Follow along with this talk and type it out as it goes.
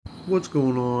What's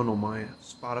going on all my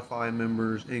Spotify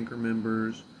members, Anchor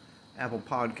members, Apple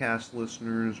Podcast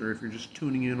listeners, or if you're just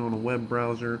tuning in on a web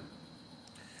browser,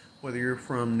 whether you're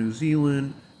from New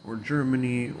Zealand or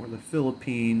Germany or the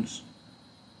Philippines.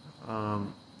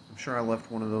 I'm sure I left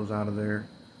one of those out of there.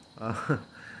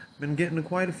 Been getting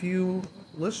quite a few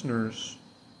listeners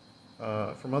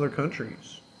from other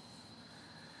countries.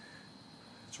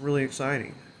 It's really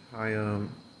exciting.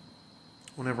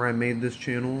 Whenever I made this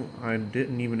channel, I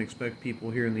didn't even expect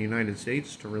people here in the United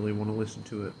States to really want to listen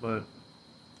to it, but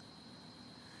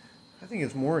I think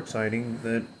it's more exciting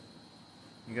that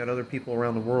you got other people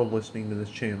around the world listening to this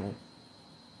channel.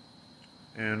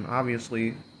 And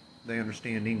obviously, they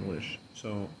understand English,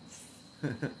 so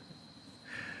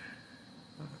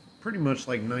pretty much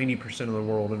like 90% of the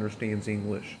world understands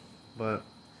English. But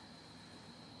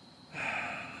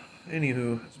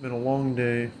anywho, it's been a long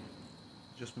day.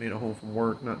 Just made it home from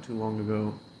work not too long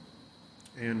ago,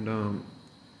 and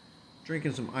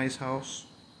drinking some Ice House.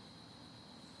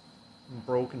 I'm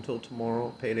broke until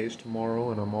tomorrow. Payday's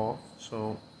tomorrow, and I'm off,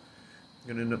 so I'm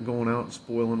gonna end up going out and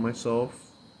spoiling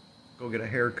myself. Go get a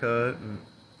haircut and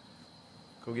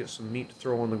go get some meat to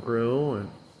throw on the grill. And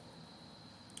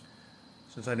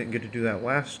since I didn't get to do that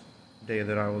last day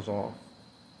that I was off,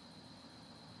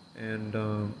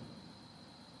 and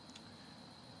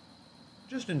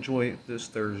just enjoy this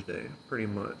Thursday, pretty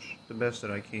much, the best that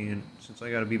I can, since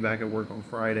I got to be back at work on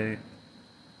Friday,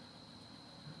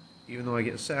 even though I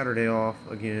get Saturday off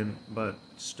again, but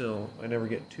still, I never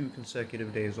get 2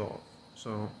 consecutive days off,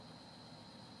 so,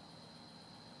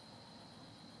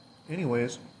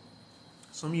 anyways,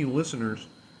 some of you listeners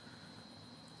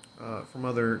from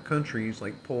other countries,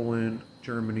 like Poland,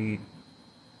 Germany,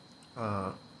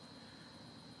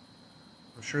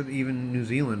 I'm sure that even New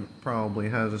Zealand probably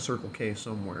has a Circle K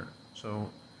somewhere.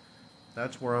 So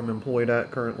that's where I'm employed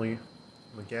at currently.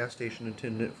 I'm a gas station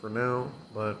attendant for now,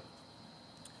 but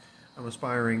I'm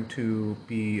aspiring to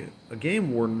be a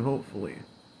game warden, hopefully.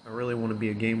 I really want to be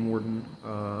a game warden,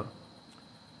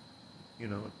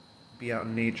 be out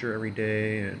in nature every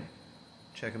day and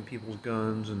checking people's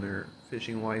guns and their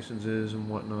fishing licenses and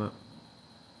whatnot.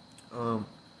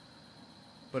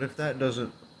 But if that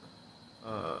doesn't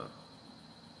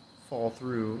fall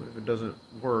through, if it doesn't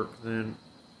work, then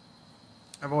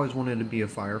I've always wanted to be a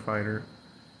firefighter.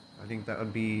 I think that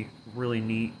would be really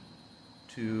neat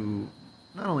to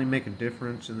not only make a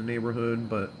difference in the neighborhood,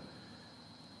 but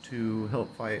to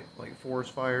help fight like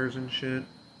forest fires and shit.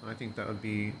 I think that would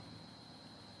be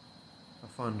a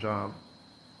fun job.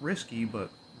 Risky, but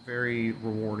very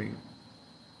rewarding.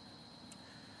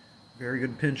 Very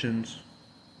good pensions,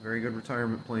 very good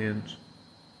retirement plans.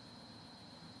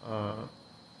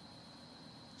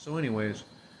 So anyways,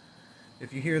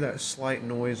 if you hear that slight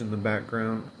noise in the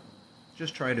background,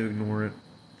 just try to ignore it.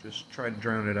 Just try to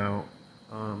drown it out.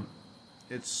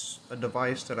 It's a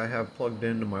device that I have plugged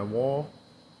into my wall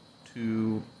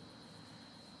to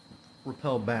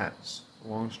repel bats.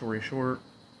 Long story short,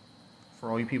 for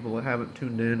all you people that haven't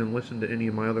tuned in and listened to any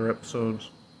of my other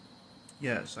episodes,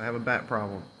 yes, I have a bat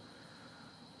problem.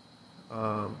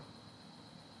 I've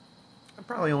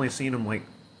probably only seen them like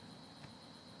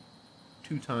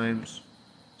 2 times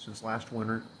since last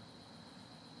winter,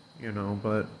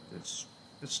 but it's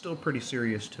still pretty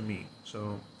serious to me.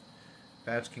 So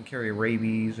bats can carry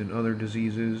rabies and other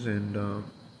diseases, and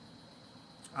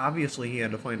obviously he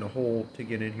had to find a hole to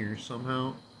get in here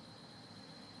somehow.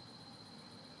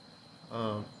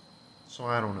 So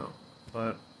I don't know,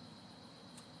 but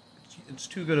it's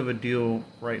too good of a deal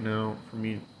right now for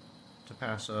me to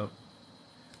pass up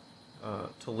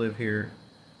to live here.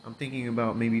 I'm thinking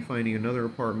about maybe finding another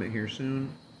apartment here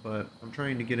soon, but I'm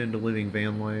trying to get into living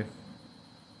van life.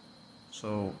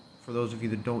 So, for those of you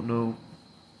that don't know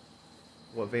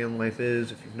what van life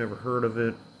is, if you've never heard of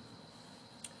it,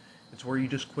 it's where you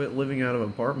just quit living out of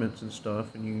apartments and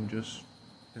stuff, and you just,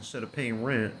 instead of paying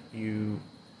rent, you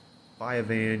buy a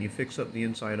van, you fix up the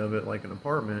inside of it like an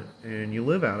apartment, and you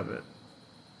live out of it.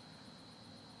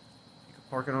 You can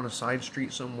park it on a side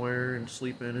street somewhere and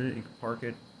sleep in it. You can park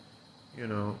it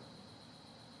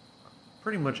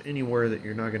pretty much anywhere that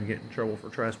you're not going to get in trouble for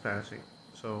trespassing.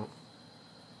 So,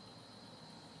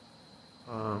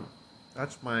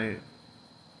 that's my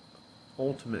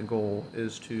ultimate goal,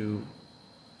 is to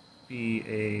be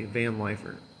a van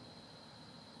lifer.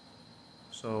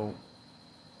 So,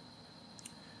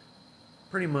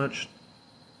 pretty much,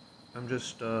 I'm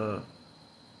just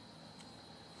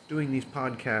doing these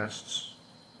podcasts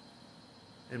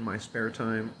in my spare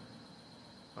time.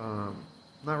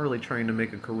 Not really trying to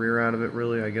make a career out of it,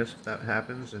 really. I guess if that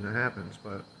happens, then it happens.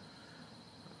 But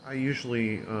I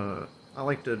usually, I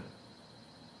like to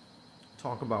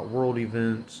talk about world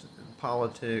events and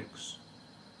politics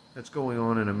that's going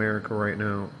on in America right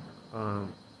now.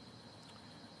 Um,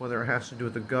 Whether it has to do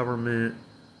with the government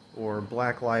or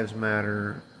Black Lives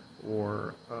Matter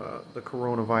or the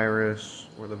coronavirus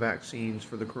or the vaccines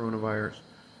for the coronavirus,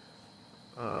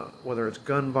 whether it's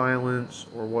gun violence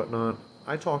or whatnot,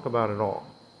 I talk about it all.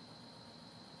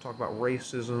 I talk about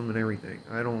racism and everything.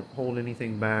 I don't hold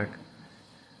anything back.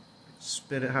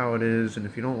 Spit it how it is, and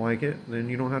if you don't like it, then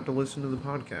you don't have to listen to the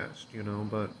podcast,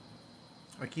 but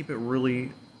I keep it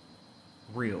really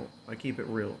real. I keep it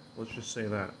real. Let's just say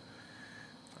that.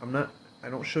 I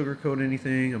don't sugarcoat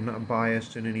anything. I'm not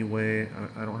biased in any way.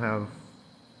 I don't have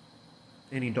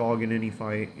any dog in any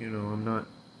fight. I'm not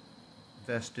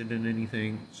vested in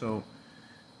anything. So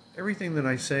everything that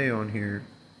I say on here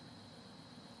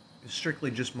is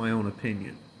strictly just my own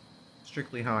opinion.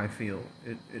 Strictly how I feel.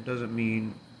 It doesn't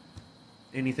mean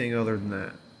anything other than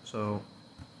that. So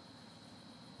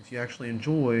if you actually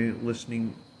enjoy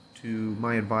listening to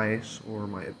my advice or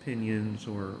my opinions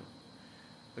or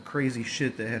the crazy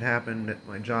shit that had happened at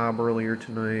my job earlier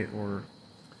tonight, or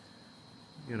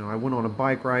I went on a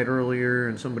bike ride earlier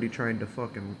and somebody tried to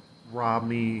fucking rob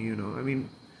me,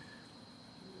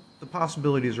 the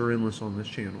possibilities are endless on this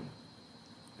channel.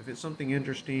 If it's something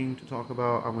interesting to talk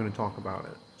about, I'm going to talk about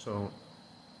it. So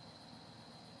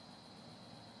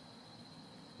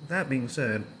that being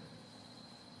said,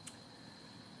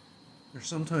 there's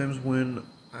sometimes when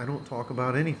I don't talk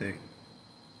about anything.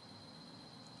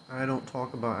 I don't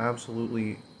talk about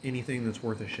absolutely anything that's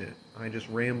worth a shit. I just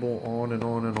ramble on and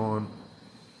on and on.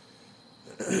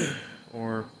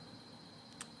 Or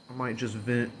I might just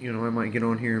vent, I might get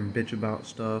on here and bitch about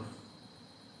stuff.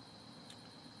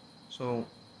 So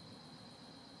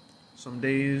some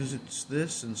days it's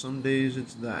this and some days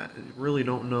it's that. You really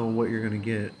don't know what you're going to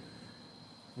get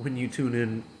when you tune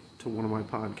in to one of my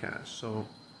podcasts. So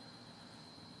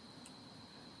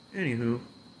anywho,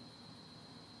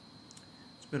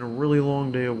 it's been a really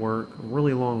long day of work, a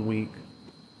really long week.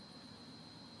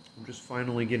 I'm just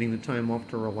finally getting the time off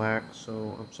to relax,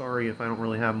 so I'm sorry if I don't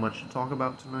really have much to talk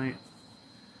about tonight.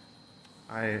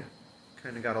 I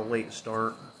kind of got a late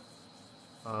start.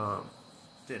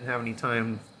 Didn't have any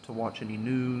time to watch any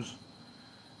news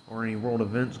or any world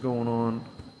events going on.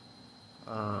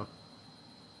 I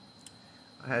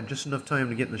had just enough time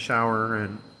to get in the shower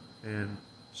and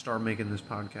start making this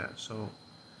podcast. So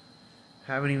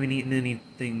haven't even eaten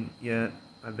anything yet.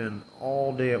 I've been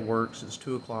all day at work since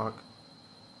 2 o'clock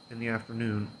in the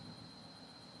afternoon,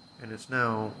 and it's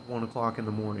now 1 o'clock in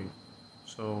the morning.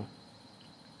 So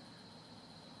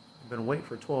I've been awake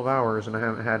for 12 hours and I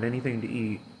haven't had anything to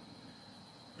eat.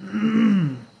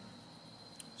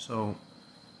 So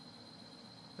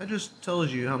that just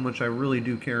tells you how much I really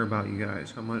do care about you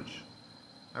guys, how much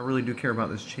I really do care about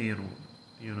this channel,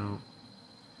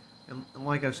 And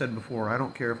like I've said before, I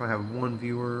don't care if I have 1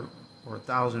 viewer or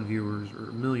 1,000 viewers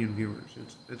or 1,000,000 viewers.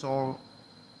 It's all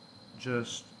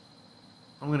just,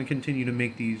 I'm going to continue to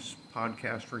make these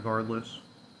podcasts regardless.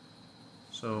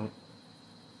 So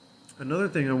another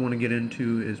thing I want to get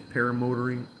into is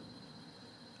paramotoring.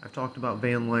 I've talked about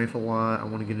van life a lot. I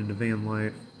want to get into van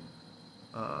life.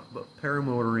 But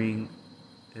paramotoring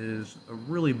is a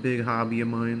really big hobby of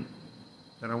mine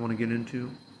that I want to get into.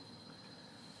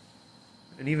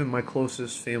 And even my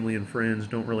closest family and friends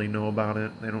don't really know about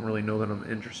it. They don't really know that I'm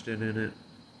interested in it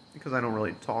because I don't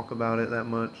really talk about it that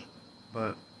much.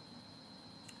 But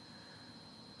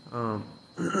I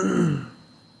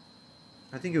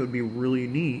think it would be really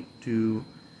neat to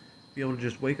be able to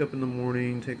just wake up in the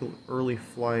morning, take an early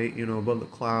flight, above the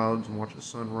clouds and watch the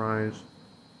sunrise.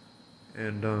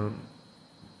 And,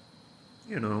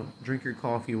 drink your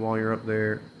coffee while you're up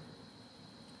there.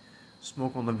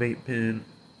 Smoke on the vape pen,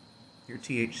 your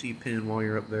THC pen while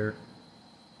you're up there.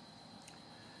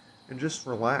 And just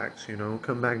relax,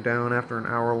 come back down after an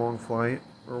hour-long flight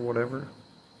or whatever.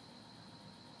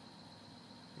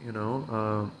 If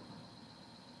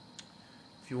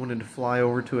you wanted to fly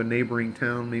over to a neighboring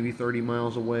town, maybe 30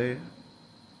 miles away,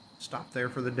 stop there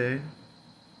for the day,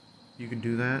 you could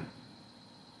do that.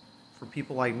 For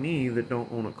people like me that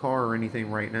don't own a car or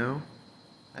anything right now,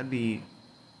 that'd be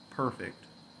perfect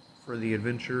for the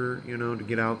adventure, to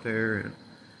get out there and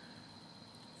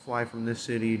fly from this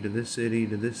city to this city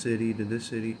to this city to this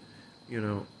city,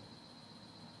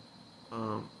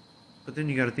 But then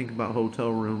you got to think about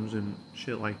hotel rooms and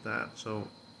shit like that. So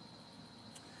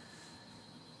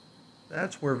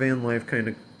that's where van life kind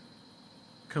of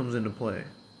comes into play.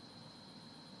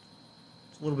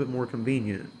 It's a little bit more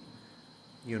convenient,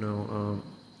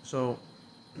 So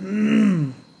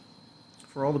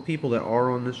for all the people that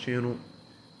are on this channel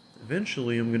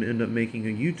eventually I'm going to end up making a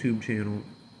YouTube channel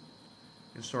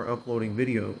and start uploading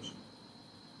videos.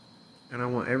 And I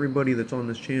want everybody that's on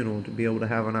this channel to be able to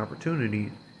have an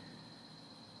opportunity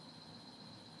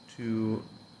to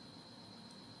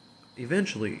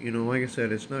eventually, like I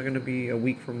said, it's not going to be a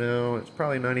week from now. It's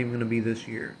probably not even going to be this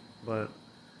year. But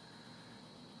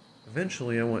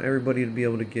eventually I want everybody to be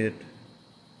able to get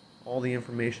all the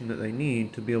information that they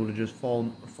need to be able to just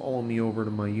follow me over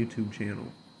to my YouTube channel.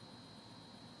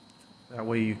 That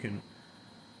way you can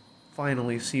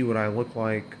finally see what I look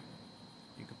like.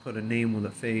 You can put a name with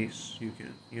a face. You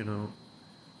can,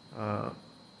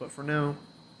 but for now,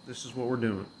 this is what we're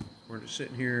doing. We're just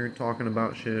sitting here talking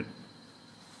about shit.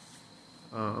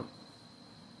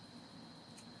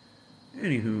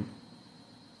 Anywho,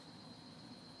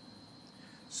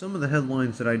 some of the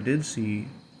headlines that I did see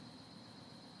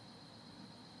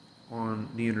on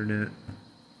the internet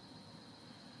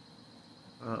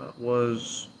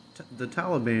was the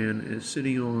Taliban is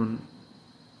sitting on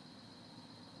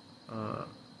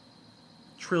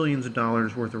trillions of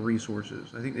dollars worth of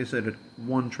resources. I think they said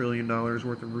 $1 trillion worth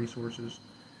of resources.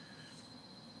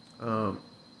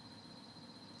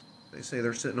 They say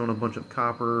they're sitting on a bunch of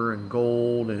copper and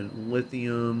gold and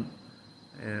lithium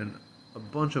and a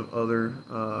bunch of other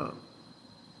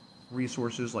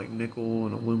resources like nickel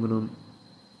and aluminum.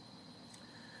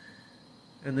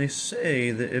 And they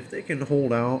say that if they can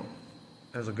hold out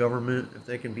as a government, if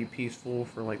they can be peaceful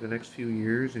for like the next few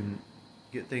years and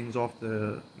get things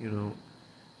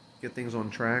get things on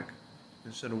track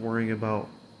instead of worrying about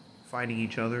fighting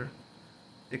each other,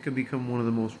 it could become one of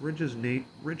the most richest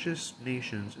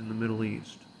nations in the Middle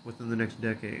East within the next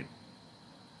decade.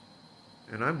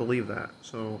 And I believe that.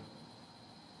 So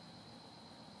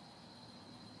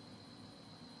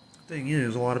the thing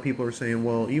is, a lot of people are saying,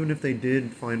 well, even if they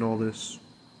did find all these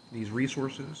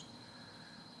resources,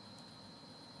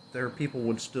 their people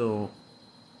would still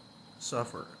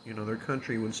suffer. Their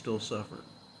country would still suffer.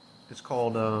 It's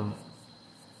called the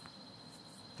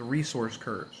resource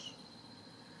curse.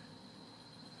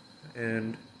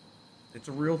 And it's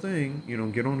a real thing.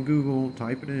 Get on Google,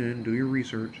 type it in, do your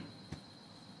research.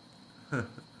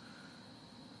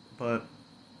 But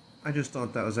I just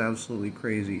thought that was absolutely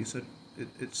crazy. So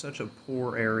it's such a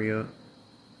poor area.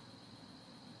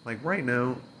 Like right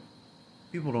now,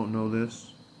 people don't know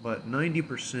this, but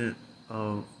 90%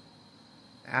 of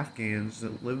Afghans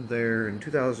that lived there in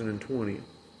 2020,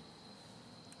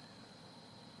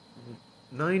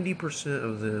 90%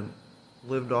 of them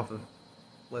lived off of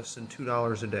less than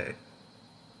 $2 a day.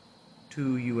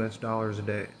 $2 a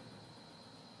day.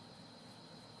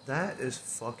 That is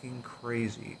fucking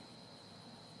crazy.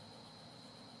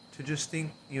 To just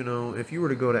think, if you were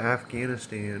to go to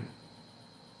Afghanistan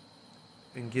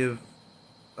and give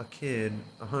a kid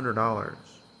 $100,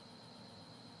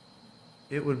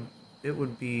 it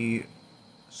would be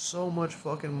so much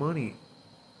fucking money.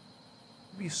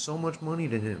 It'd be so much money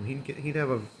to him. He'd have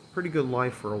a pretty good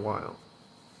life for a while.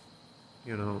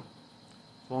 As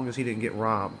long as he didn't get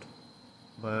robbed.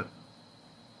 But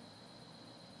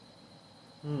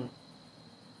and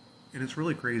it's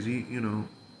really crazy,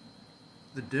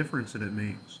 the difference that it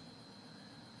makes.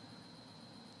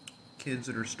 Kids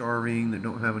that are starving, that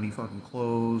don't have any fucking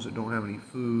clothes, that don't have any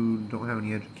food, don't have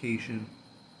any education.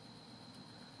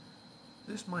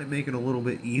 This might make it a little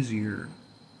bit easier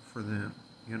for them,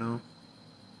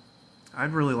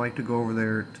 I'd really like to go over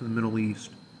there to the Middle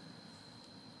East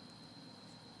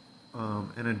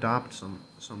and adopt some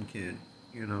kid,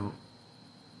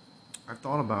 I've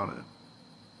thought about it.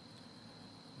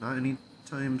 Not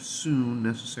anytime soon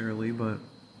necessarily, but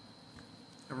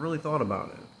I've really thought about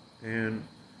it. And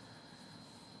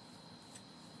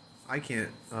I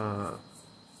can't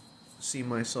see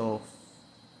myself.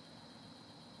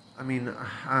 I mean,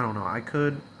 I don't know.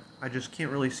 I just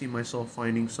can't really see myself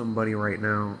finding somebody right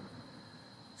now,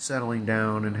 settling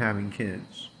down and having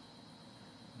kids.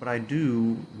 But I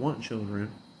do want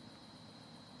children.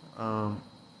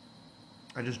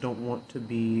 I just don't want to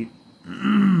be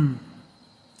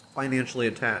financially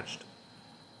attached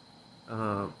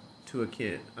to a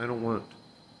kid. I don't want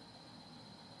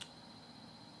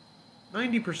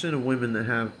 90% of women that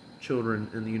have children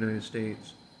in the United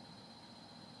States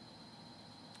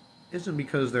isn't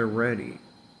because they're ready.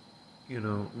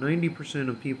 90%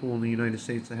 of people in the United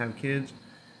States that have kids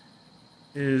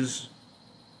is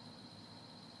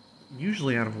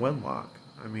usually out of wedlock.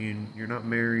 I mean, you're not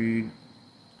married.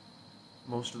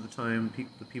 Most of the time,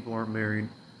 the people aren't married.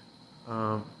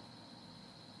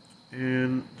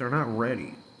 And they're not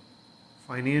ready.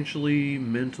 Financially,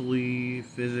 mentally,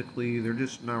 physically, they're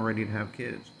just not ready to have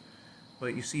kids.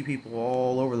 But you see people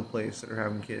all over the place that are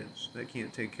having kids that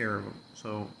can't take care of them.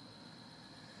 So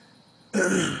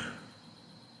I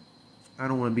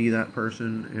don't want to be that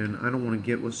person, and I don't want to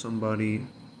get with somebody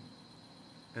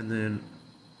and then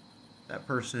that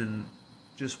person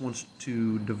just wants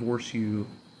to divorce you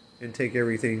and take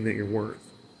everything that you're worth.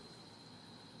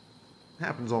 It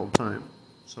happens all the time.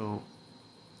 So,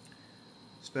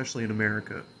 especially in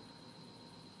America.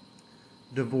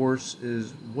 Divorce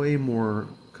is way more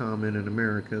common in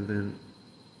America than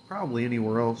probably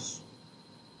anywhere else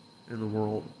in the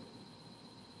world.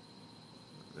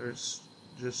 There's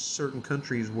just certain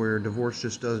countries where divorce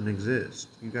just doesn't exist.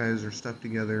 You guys are stuck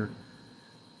together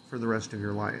for the rest of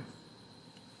your life.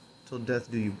 Till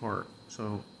death do you part.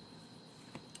 So,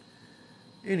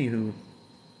 anywho,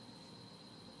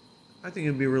 I think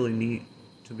it'd be really neat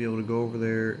to be able to go over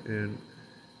there and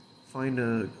find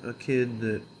a kid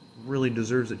that really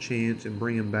deserves a chance and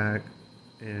bring him back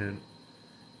and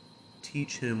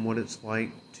teach him what it's like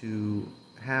to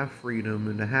have freedom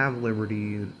and to have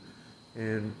liberty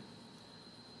and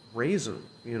raise him,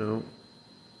 you know.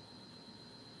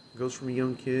 Goes from a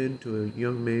young kid to a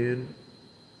young man,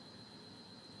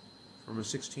 from a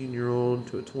 16-year-old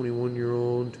to a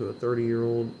 21-year-old to a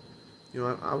 30-year-old. You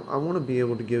know, I want to be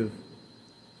able to give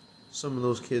some of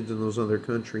those kids in those other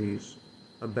countries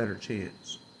a better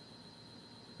chance.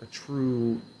 A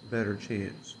true better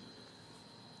chance.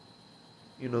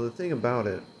 You know, the thing about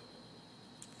it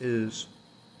is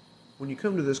when you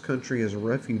come to this country as a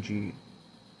refugee,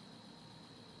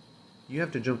 you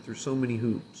have to jump through so many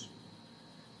hoops.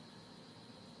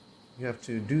 You have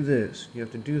to do this, you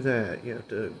have to do that, you have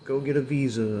to go get a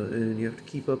visa, and you have to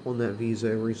keep up on that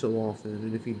visa every so often.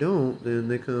 And if you don't, then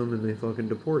they come and they fucking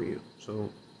deport you. So,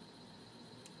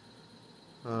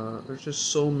 there's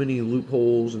just so many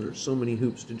loopholes and there's so many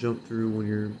hoops to jump through when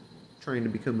you're trying to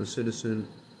become a citizen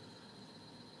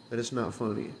that it's not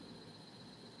funny.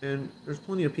 And there's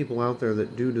plenty of people out there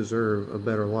that do deserve a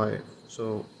better life.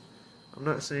 So, I'm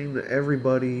not saying that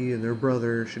everybody and their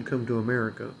brother should come to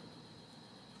America.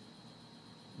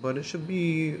 But it should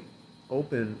be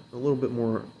open, a little bit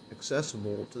more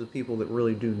accessible to the people that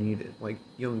really do need it, like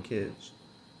young kids.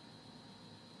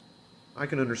 I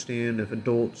can understand if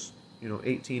adults,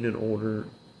 18 and older,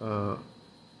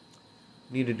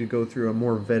 needed to go through a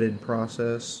more vetted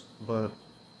process, but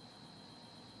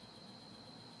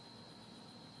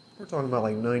we're talking about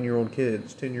like 9-year-old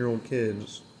kids, 10-year-old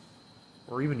kids,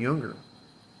 or even younger.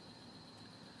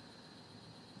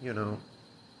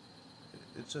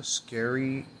 It's a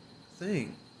scary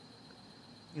thing.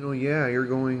 Yeah, you're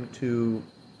going to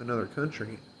another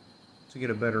country to get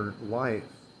a better life.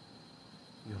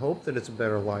 You hope that it's a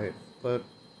better life, but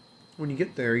when you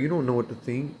get there, you don't know what to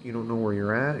think. You don't know where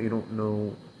you're at. You don't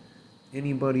know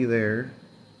anybody there.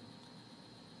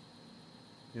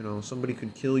 Somebody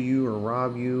could kill you or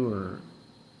rob you, or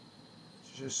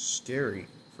it's just scary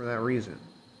for that reason,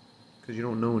 because you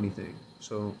don't know anything.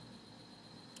 So,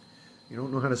 you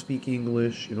don't know how to speak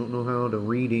English. You don't know how to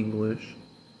read English.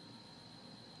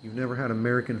 You've never had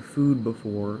American food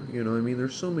before.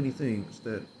 There's so many things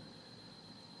that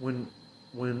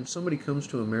when somebody comes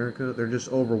to America, they're just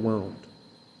overwhelmed.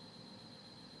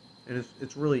 And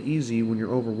it's really easy when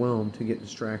you're overwhelmed to get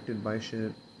distracted by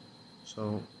shit.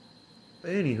 So,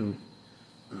 but anywho,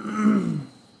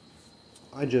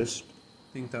 I just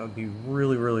think that would be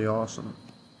really, really awesome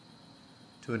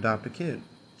to adopt a kid.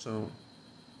 So,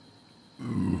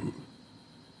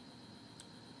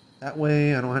 that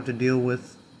way I don't have to deal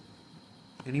with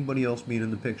anybody else being in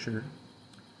the picture.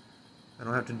 I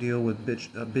don't have to deal with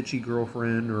a bitchy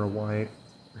girlfriend or a wife.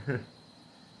 If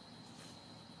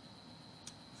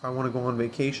I want to go on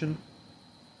vacation,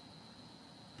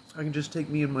 I can just take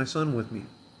me and my son with me.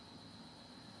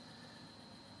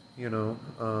 Don't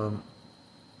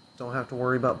have to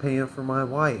worry about paying for my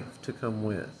wife to come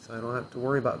with. I don't have to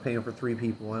worry about paying for 3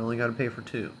 people. I only got to pay for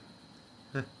 2.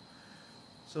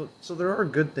 So there are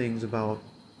good things about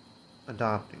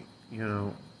adopting.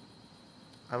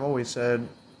 I've always said,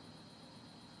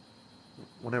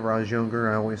 whenever I was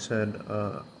younger, I always said,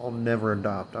 I'll never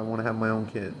adopt. I want to have my own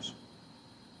kids.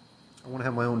 I want to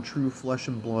have my own true flesh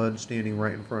and blood standing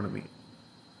right in front of me.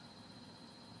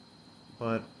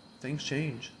 But things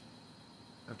change.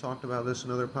 I've talked about this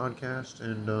in other podcasts,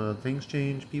 and things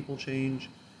change, people change,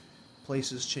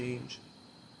 places change.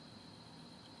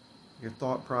 Your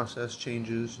thought process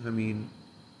changes.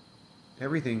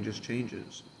 Everything just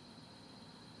changes.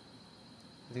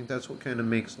 I think that's what kind of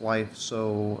makes life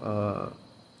so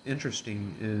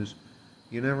interesting, is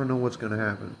you never know what's going to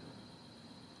happen.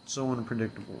 It's so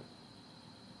unpredictable.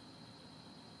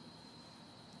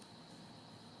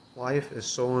 Life is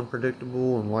so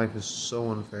unpredictable and life is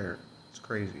so unfair. It's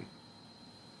crazy.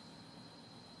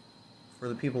 For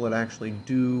the people that actually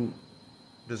do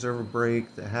deserve a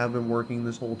break, that have been working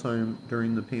this whole time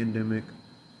during the pandemic,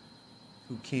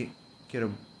 who can't get a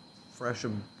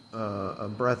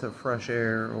breath of fresh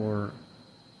air or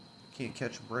can't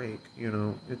catch a break,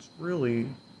 it's really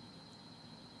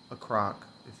a crock,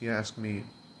 if you ask me.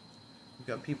 You've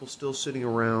got people still sitting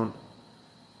around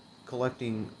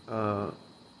collecting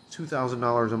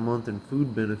 $2,000 a month in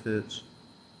food benefits.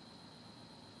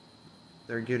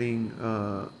 They're getting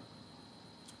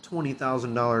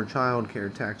 $20,000 child care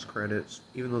tax credits,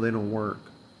 even though they don't work.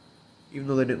 Even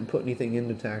though they didn't put anything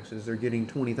into taxes, they're getting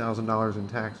 $20,000 in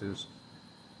taxes.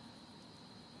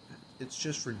 It's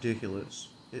just ridiculous.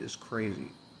 It is crazy.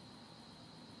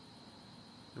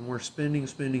 And we're spending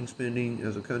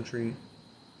as a country.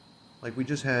 Like, we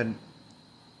just had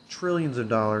trillions of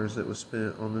dollars that was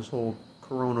spent on this whole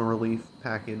corona relief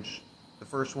package, the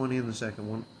first one and the second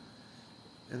one.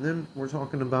 And then we're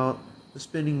talking about the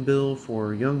spending bill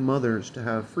for young mothers to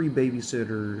have free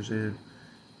babysitters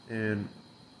and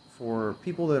for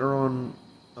people that are on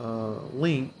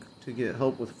Link to get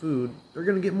help with food. They're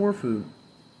going to get more food.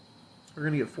 They're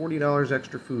going to get $40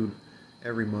 extra food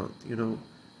every month,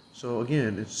 So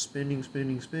again, it's spending,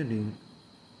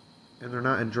 and they're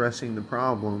not addressing the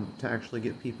problem to actually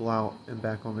get people out and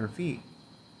back on their feet.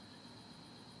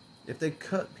 If they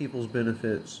cut people's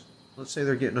benefits, let's say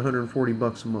they're getting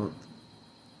 $140 a month,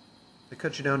 they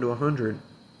cut you down to $100,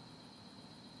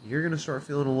 you're going to start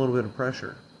feeling a little bit of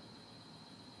pressure.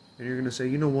 And you're going to say,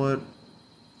 you know what,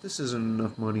 this isn't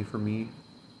enough money for me.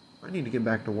 I need to get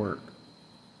back to work.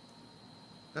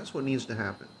 That's what needs to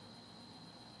happen.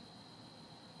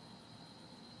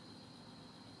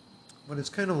 But it's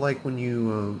kind of like when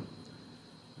you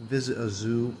visit a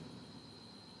zoo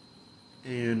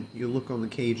and you look on the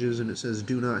cages and it says,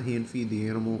 do not hand feed the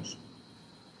animals.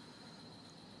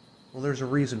 Well, there's a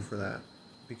reason for that.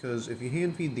 Because if you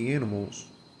hand feed the animals,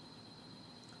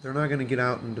 they're not going to get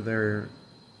out into their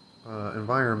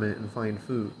environment and find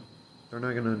food. They're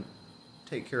not going to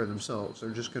take care of themselves.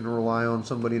 They're just going to rely on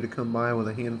somebody to come by with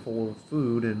a handful of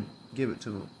food and give it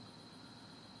to them.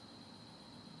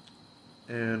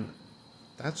 And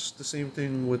that's the same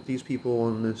thing with these people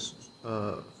on this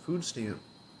food stamp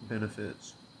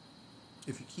benefits.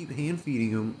 If you keep hand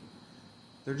feeding them,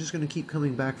 they're just going to keep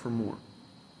coming back for more.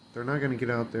 They're not going to get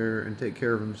out there and take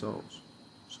care of themselves.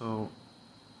 So,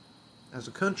 as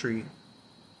a country,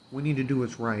 we need to do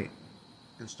what's right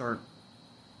and start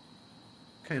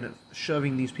kind of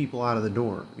shoving these people out of the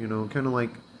door. Kind of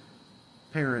like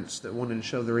parents that wanted to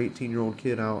shove their 18-year-old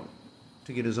kid out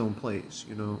to get his own place.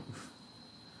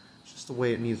 It's just the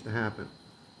way it needs to happen.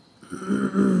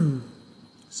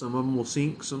 Some of them will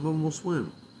sink, some of them will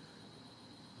swim.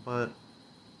 But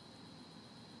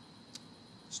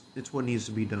it's what needs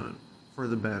to be done for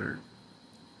the better.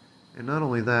 And not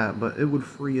only that, but it would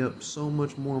free up so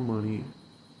much more money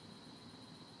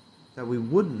that we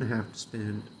wouldn't have to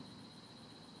spend.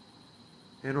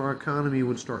 And our economy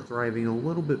would start thriving a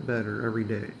little bit better every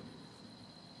day.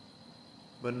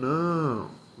 But no.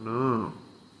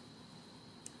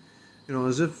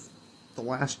 As if the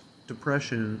last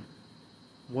depression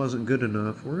wasn't good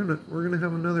enough, we're gonna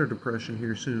have another depression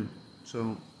here soon.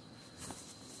 So,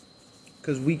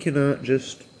 because we cannot keep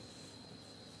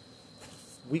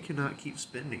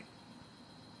spending.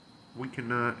 We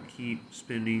cannot keep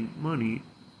spending money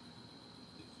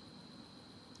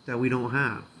that we don't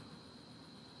have.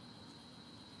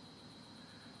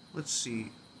 Let's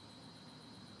see.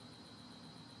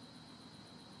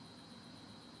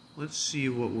 Let's see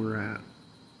what we're at.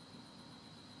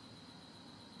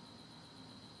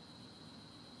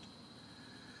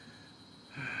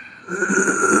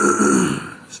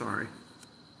 Sorry.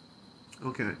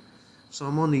 Okay. So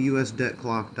I'm on the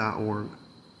usdebtclock.org.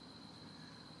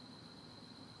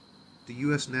 The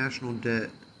US national debt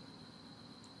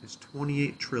is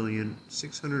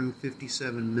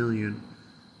 28,657,000,000.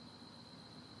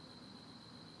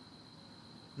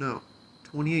 No,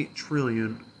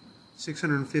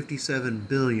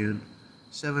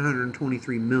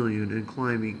 28,657,723,000,000 and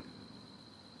climbing.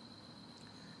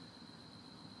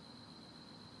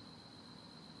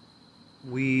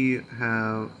 We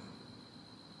have,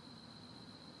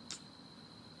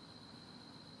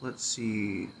 let's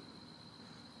see,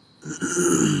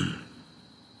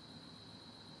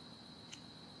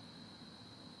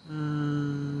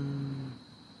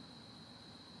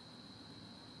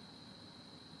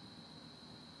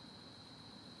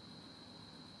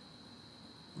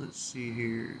 let's see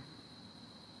here.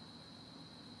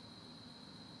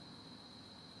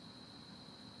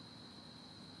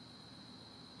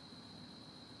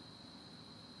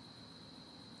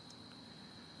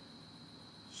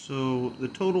 So the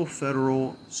total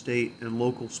federal, state, and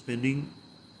local spending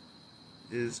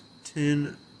is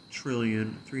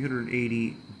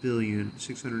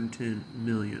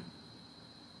 10,380,610,000,000.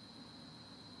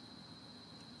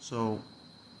 So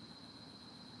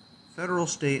federal,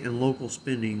 state, and local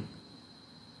spending,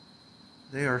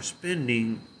 they are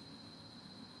spending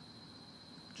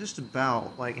just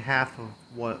about like half of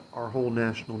what our whole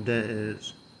national debt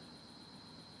is.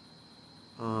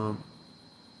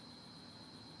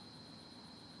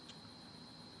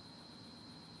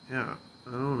 Yeah,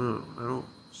 I don't know. I don't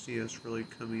see us really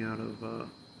coming out of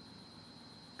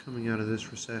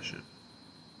this recession.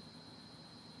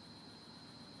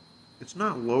 It's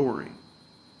not lowering,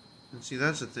 and see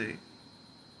that's the thing.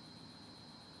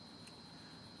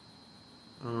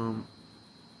 Um,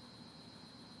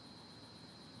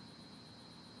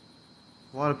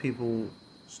 a lot of people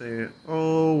say,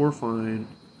 "Oh, we're fine."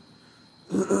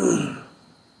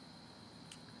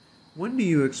 When do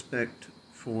you expect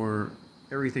for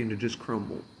everything to just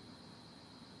crumble?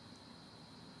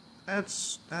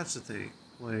 That's the thing.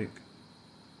 Like,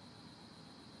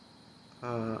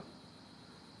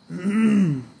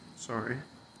 sorry.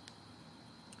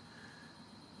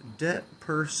 Debt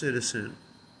per citizen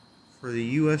for the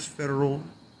U.S. federal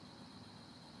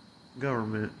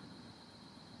government,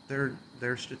 their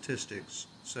statistics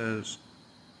says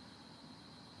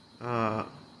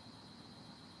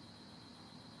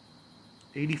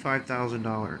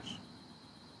 $85,000.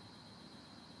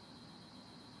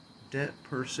 Debt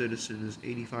per citizen is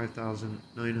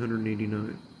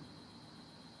 85,989.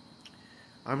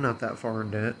 I'm not that far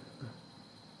in debt.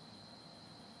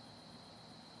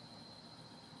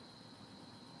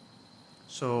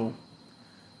 So,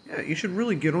 yeah, you should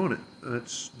really get on it.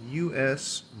 It's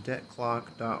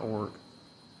usdebtclock.org.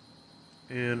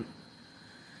 And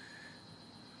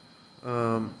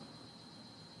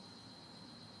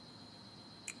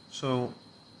so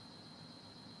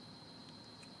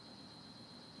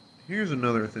here's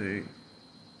another thing.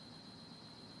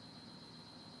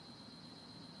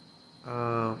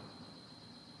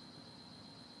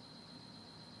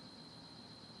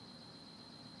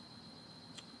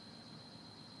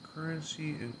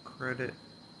 Currency and credit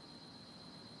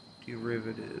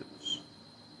derivatives.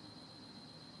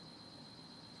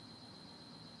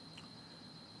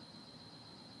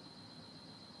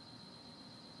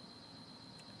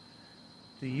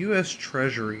 The U.S.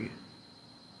 Treasury,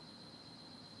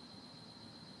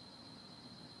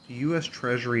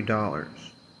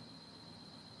 dollars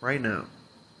right now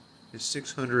is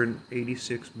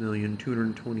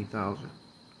 686,220,000.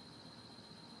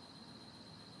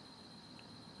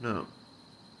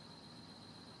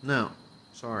 No,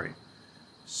 sorry,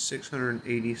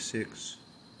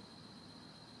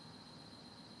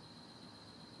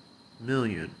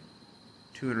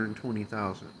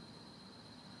 686,220,000.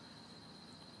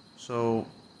 So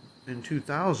in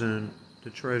 2000, the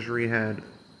Treasury had,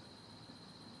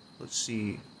 let's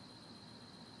see,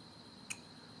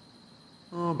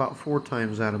 about 4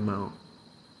 times that amount.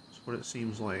 That's what it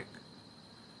seems like.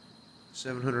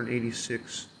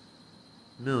 786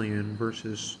 million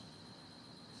versus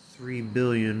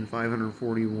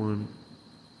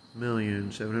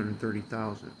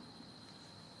 3,541,730,000.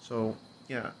 So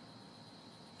yeah,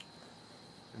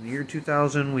 in the year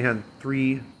 2000 we had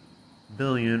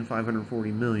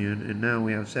 3,540,000,000, and now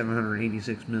we have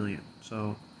 786 million.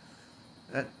 So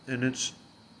that, and it's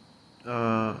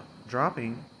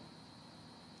dropping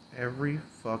every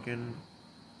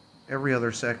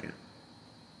other second.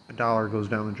 A dollar goes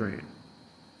down the drain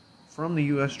from the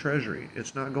U.S. Treasury.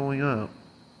 It's not going up.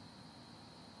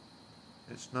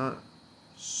 It's not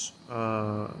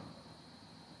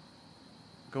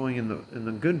going in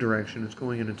the good direction. It's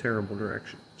going in a terrible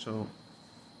direction. So,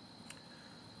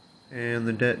 and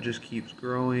the debt just keeps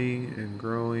growing and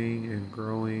growing and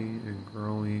growing and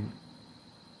growing.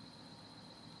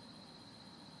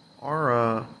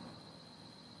 Our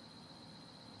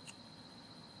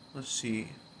let's see.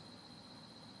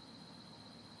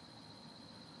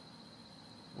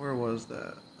 Where was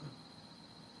that?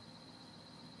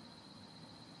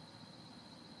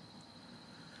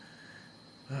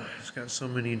 It's got so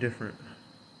many different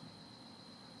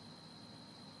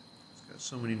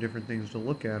things to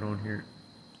look at on here.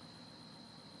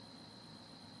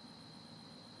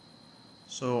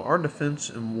 So our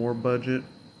defense and war budget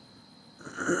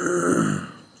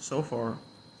so far,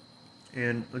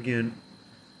 and again,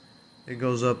 it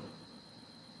goes up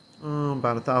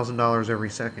about $1,000 every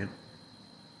second,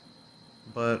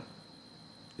 but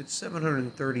it's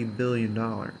 $730 billion,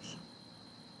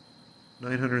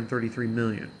 933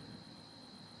 million.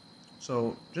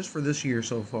 So just for this year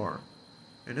so far,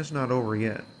 And it's not over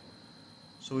yet.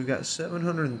 So we've got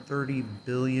 $730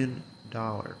 billion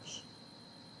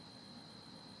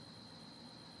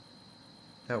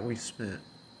that we spent.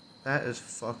 That is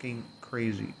fucking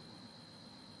crazy.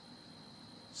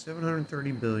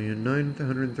 730 billion,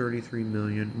 933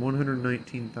 million,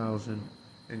 119,000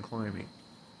 and climbing.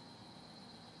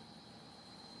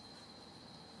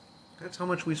 That's how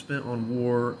much we spent on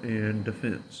war and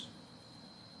defense.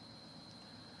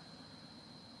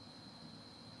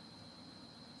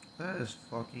 That is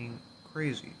fucking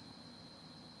crazy.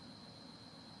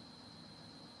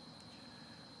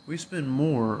 We spend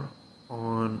more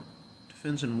on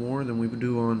defense and war than we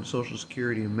do on Social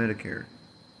Security and Medicare.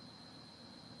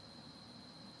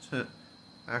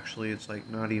 Actually, it's like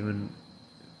not even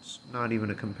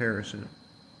a comparison.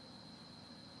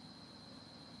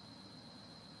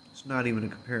 It's not even a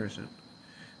comparison.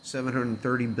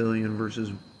 730 billion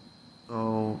versus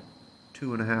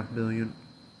 2.5 billion.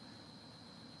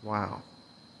 Wow.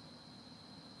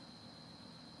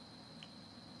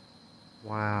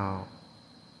 Wow.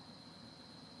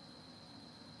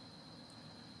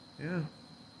 Yeah.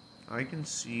 I can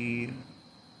see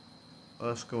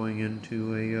us going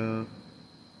into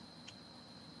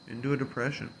a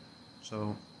depression.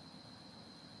 So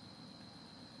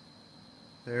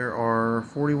there are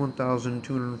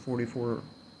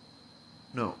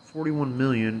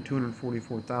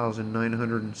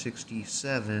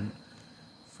 41,244,967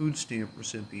 food stamp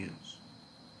recipients.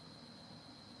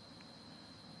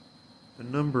 The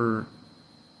number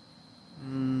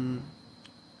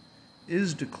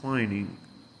is declining,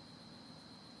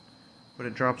 but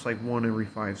it drops like one every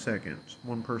 5 seconds.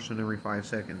 One person every 5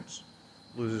 seconds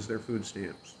loses their food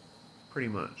stamps, pretty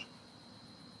much.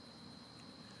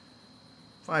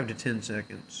 5 to 10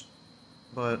 seconds.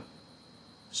 But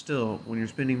still, when you're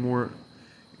spending more,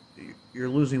 you're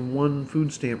losing one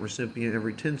food stamp recipient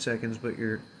every 10 seconds, but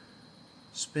you're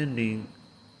spending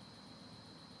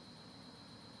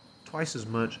twice as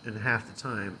much in half the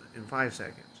time in 5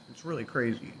 seconds. It's really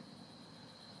crazy.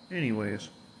 Anyways,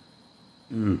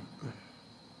 I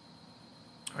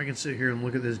can sit here and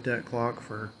look at this debt clock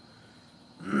for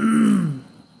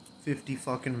 50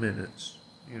 fucking minutes,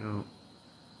 you know.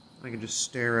 I can just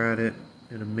stare at it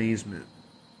in amazement,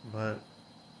 but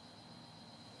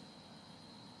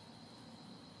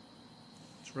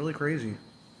it's really crazy.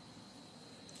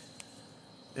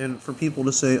 And for people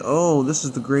to say, oh, this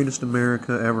is the greatest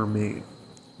America ever made.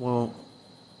 Well,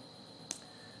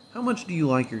 how much do you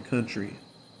like your country?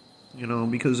 You know,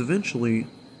 because eventually,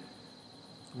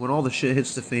 when all the shit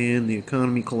hits the fan, the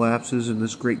economy collapses, and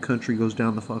this great country goes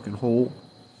down the fucking hole,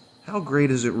 how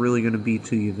great is it really going to be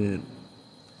to you then?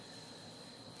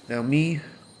 Now me,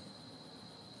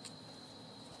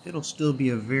 it'll still be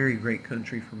a very great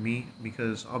country for me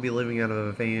because I'll be living out of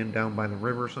a van down by the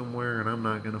river somewhere and I'm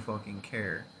not going to fucking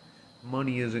care.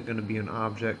 Money isn't going to be an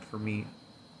object for me.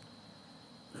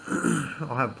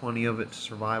 I'll have plenty of it to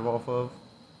survive off of.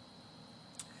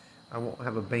 I won't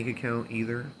have a bank account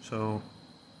either, so...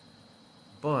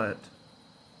 But,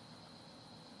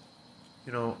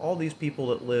 you know, all these people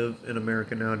that live in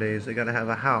America nowadays, they gotta have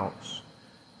a house.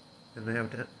 And they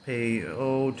have to pay,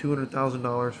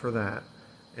 $200,000 for that.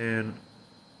 And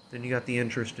then you got the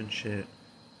interest and shit.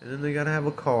 And then they gotta have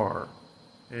a car.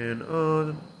 And,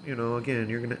 you know, again,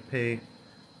 you're gonna pay,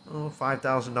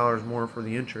 $5,000 more for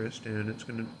the interest. And it's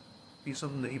gonna be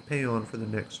something that you pay on for the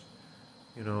next,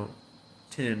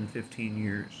 10, 15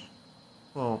 years.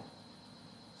 Well,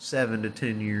 7 to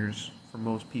 10 years for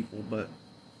most people, but...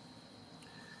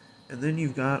 And then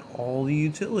you've got all the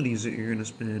utilities that you're going to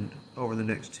spend over the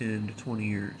next 10 to 20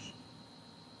 years.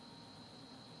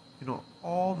 You know,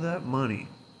 all that money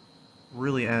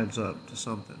really adds up to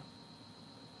something.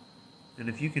 And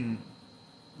if you can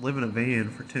live in a van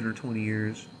for 10 or 20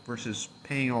 years versus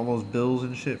paying all those bills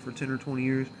and shit for 10 or 20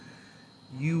 years,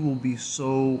 you will be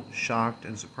so shocked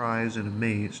and surprised and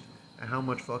amazed at how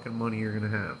much fucking money you're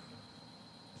going to have.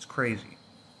 It's crazy.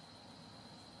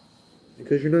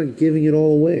 Because you're not giving it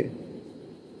all away.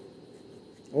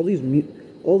 All these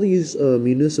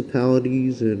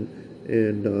municipalities and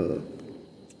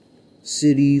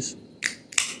cities,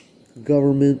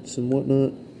 governments and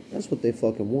whatnot, that's what they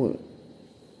fucking want.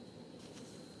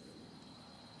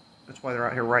 That's why they're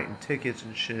out here writing tickets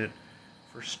and shit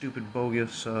for stupid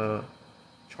bogus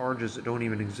charges that don't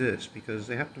even exist, because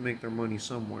they have to make their money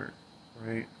somewhere,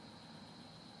 right?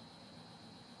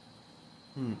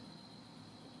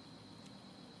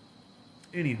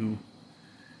 Anywho,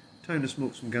 time to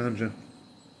smoke some ganja,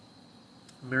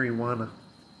 marijuana,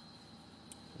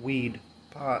 weed,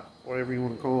 pot, whatever you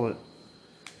want to call it.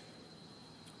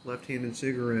 Left-handed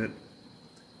cigarette.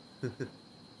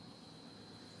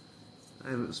 I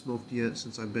haven't smoked yet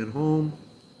since I've been home.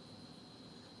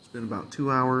 It's been about 2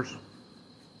 hours.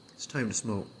 It's time to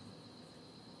smoke.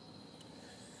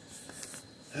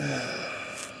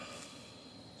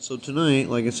 So tonight,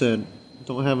 like I said,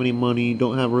 don't have any money,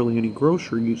 don't have really any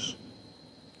groceries.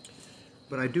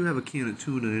 But I do have a can of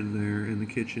tuna in there in the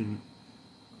kitchen.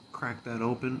 Crack that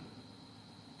open.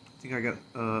 I think I got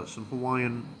some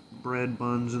Hawaiian bread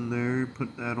buns in there.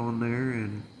 Put that on there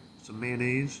and some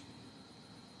mayonnaise.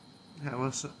 Have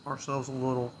ourselves a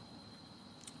little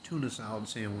tuna salad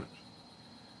sandwich.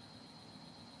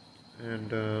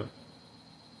 And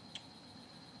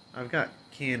I've got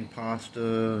canned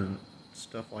pasta and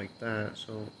stuff like that,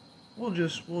 so we'll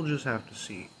just have to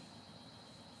see.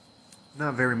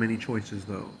 Not very many choices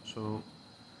though, so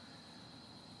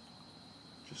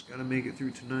just gotta make it through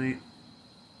tonight,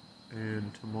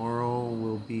 and tomorrow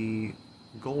will be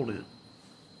golden.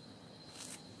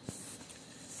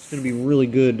 It's gonna be really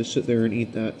good to sit there and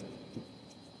eat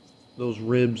those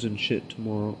ribs and shit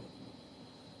tomorrow.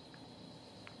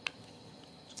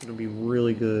 It's gonna be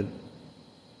really good.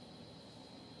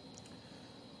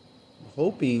 I'm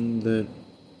hoping that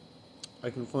I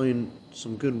can find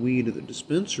some good weed at the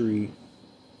dispensary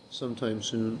sometime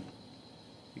soon,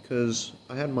 because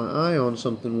I had my eye on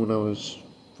something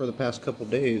for the past couple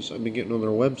days. I've been getting on their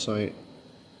website,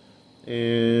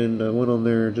 and I went on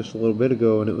there just a little bit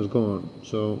ago and it was gone.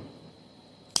 So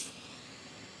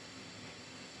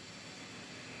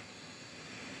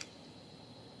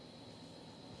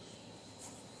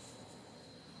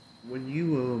when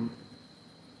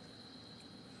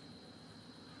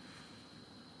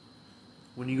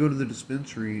you go to the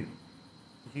dispensary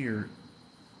here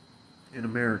in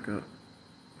America,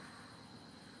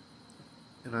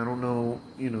 and I don't know,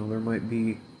 there might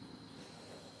be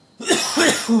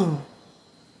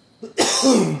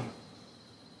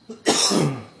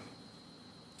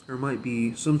there might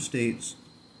be some states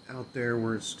out there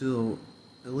where it's still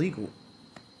illegal,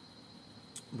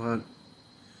 but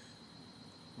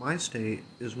my state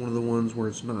is one of the ones where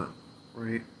it's not,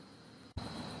 right?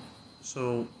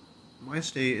 So my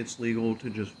state, it's legal to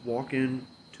just walk in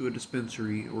to a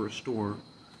dispensary or a store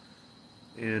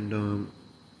and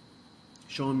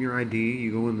show them your ID.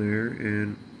 You go in there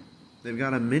and they've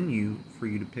got a menu for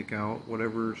you to pick out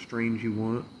whatever strains you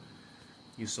want.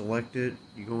 You select it,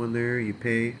 you go in there, you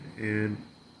pay, and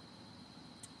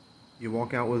you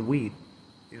walk out with weed.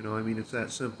 It's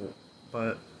that simple.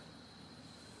 But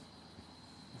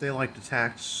they like to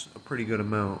tax a pretty good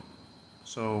amount.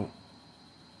 So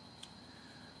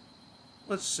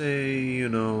let's say,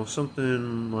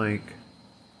 something like,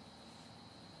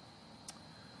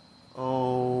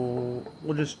 we'll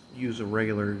just use a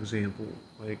regular example.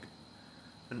 Like,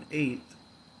 an eighth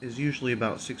is usually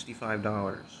about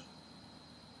 $65.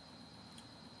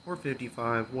 Or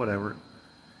 $55, whatever.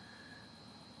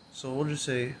 So we'll just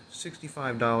say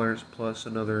 $65 plus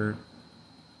another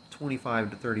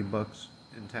 25 to 30 bucks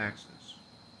in taxes.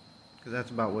 Because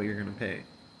that's about what you're going to pay.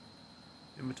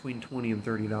 In between $20 and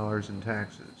 $30 in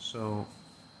taxes. So,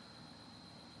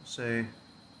 say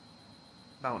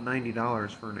about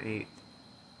 $90 for an eighth.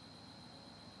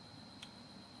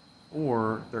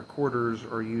 Or their quarters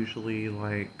are usually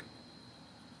like,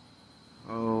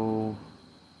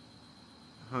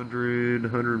 100,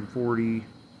 140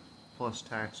 plus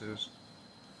taxes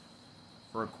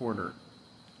for a quarter.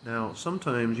 Now,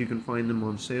 sometimes you can find them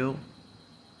on sale,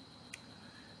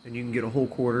 and you can get a whole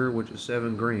quarter, which is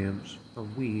 7 grams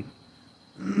of weed,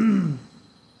 and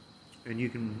you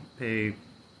can pay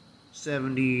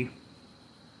 70.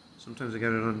 Sometimes I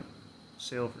got it on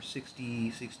sale for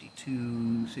 60,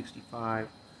 62, 65,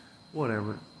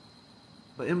 whatever.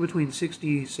 But in between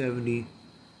 60, 70,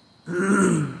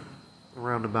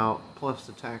 around about, plus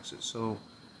the taxes. So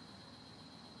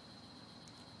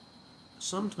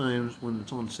sometimes when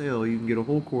it's on sale, you can get a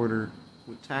whole quarter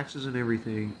with taxes and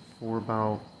everything for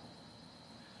about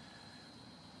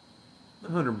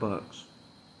 $100.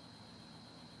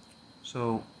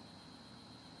 So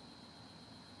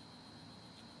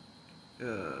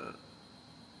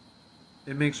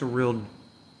it makes a real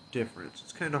difference.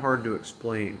 It's kind of hard to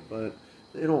explain, but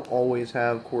they don't always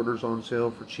have quarters on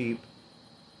sale for cheap.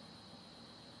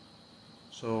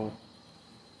 So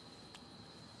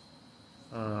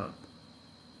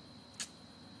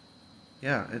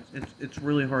yeah, it's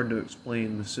really hard to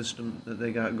explain the system that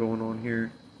they got going on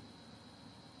here,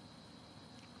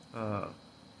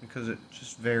 because it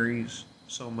just varies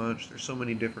so much. There's so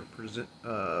many different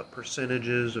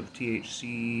percentages of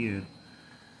THC,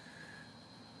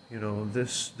 and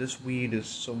this weed is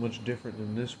so much different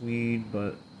than this weed,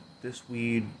 but this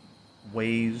weed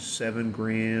weighs 7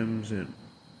 grams, and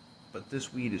but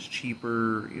this weed is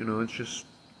cheaper. You know, it's just.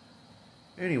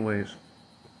 Anyways,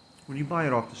 when you buy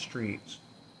it off the streets,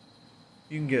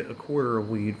 you can get a quarter of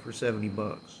weed for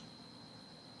 $70.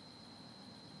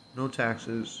 No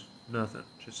taxes, nothing.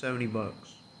 Just $70.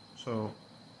 So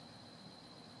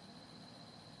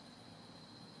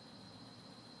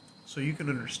you can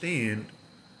understand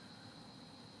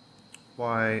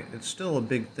why it's still a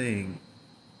big thing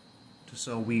to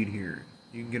sell weed here.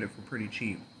 You can get it for pretty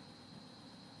cheap.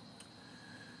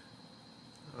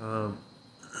 Um,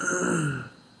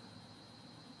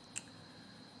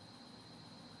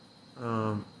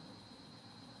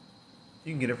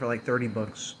 you can get it for like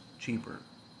 $30 cheaper,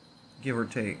 give or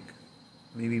take,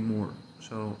 maybe more.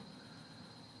 So,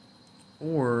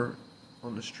 or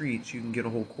on the streets, you can get a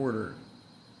whole quarter,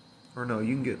 or no,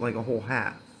 you can get like a whole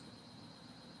half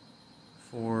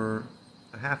for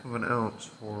a half of an ounce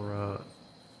for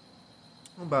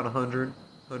about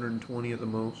 120 at the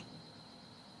most.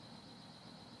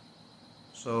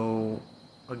 So,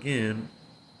 again,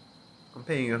 I'm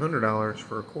paying $100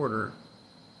 for a quarter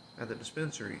at the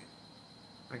dispensary.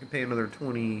 I could pay another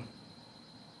 $20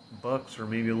 or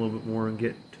maybe a little bit more and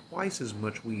get twice as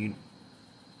much weed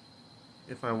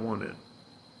if I wanted.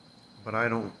 But I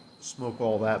don't smoke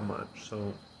all that much,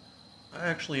 so I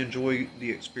actually enjoy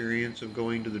the experience of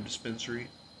going to the dispensary.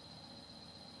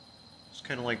 It's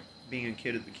kind of like being a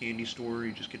kid at the candy store.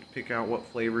 You just get to pick out what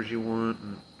flavors you want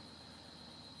and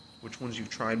which ones you've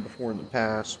tried before in the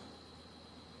past.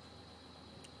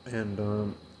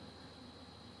 And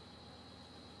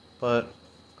but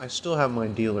I still have my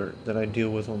dealer that I deal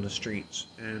with on the streets,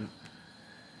 and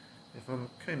if I'm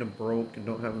kind of broke and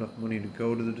don't have enough money to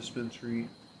go to the dispensary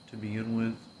to begin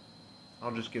with,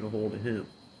 I'll just get a hold of him.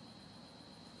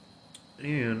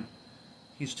 And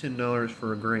he's $10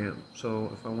 for a gram, so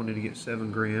if I wanted to get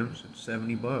 7 grams, it's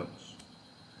 $70.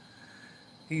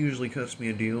 He usually cuts me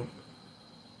a deal,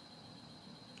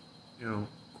 you know,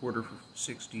 quarter for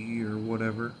 60 or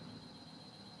whatever.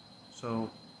 So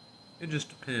it just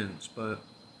depends, but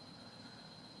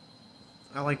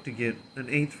I like to get an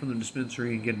eighth from the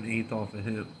dispensary and get an eighth off of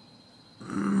him.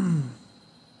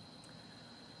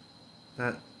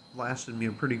 That lasted me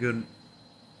a pretty good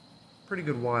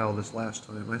while this last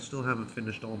time. I still haven't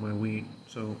finished all my weed,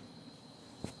 so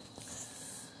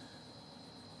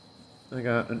I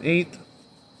got an eighth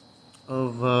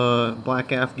of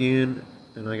Black Afghan,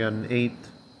 and I got an eighth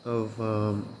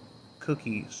of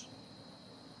cookies,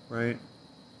 right?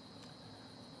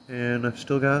 And I've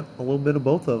still got a little bit of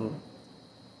both of them.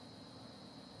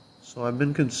 So I've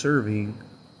been conserving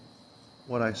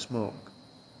what I smoke.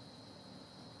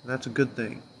 And that's a good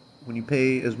thing. When you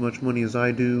pay as much money as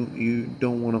I do, you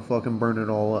don't want to fucking burn it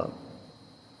all up.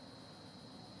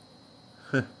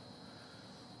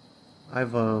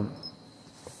 I've got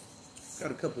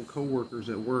a couple coworkers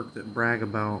at work that brag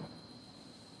about,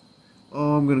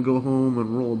 oh, I'm gonna go home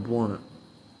and roll a blunt.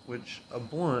 Which, a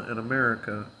blunt in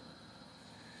America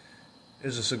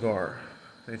is a cigar.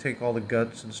 They take all the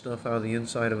guts and stuff out of the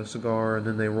inside of a cigar and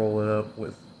then they roll it up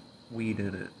with weed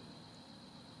in it.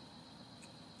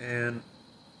 And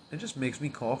it just makes me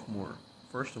cough more,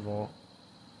 first of all.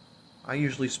 I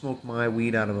usually smoke my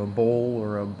weed out of a bowl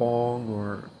or a bong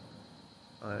or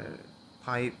a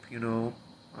pipe, you know,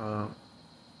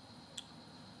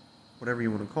 whatever you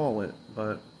want to call it.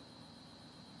 But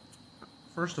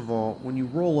first of all, when you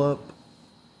roll up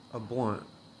a blunt,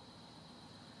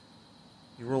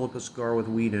 you roll up a cigar with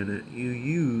weed in it, you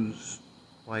use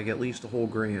like at least a whole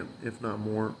gram, if not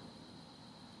more.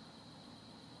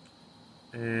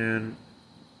 And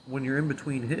when you're in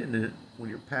between hitting it, when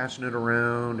you're passing it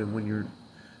around and when you're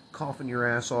coughing your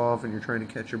ass off and you're trying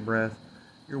to catch your breath,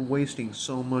 you're wasting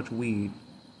so much weed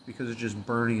because it's just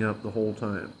burning up the whole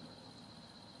time.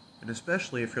 And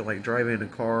especially if you're like driving in a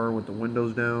car with the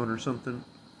windows down or something,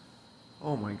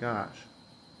 oh my gosh.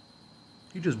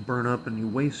 You just burn up and you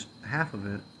waste half of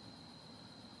it,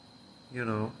 you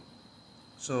know.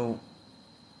 So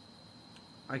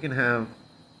I can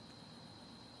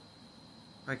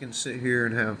sit here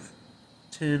and have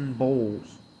 10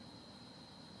 bowls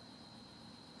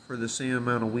for the same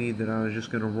amount of weed that I was just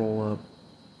going to roll up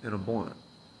in a blunt.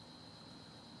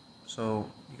 So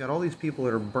you got all these people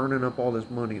that are burning up all this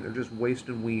money. They're just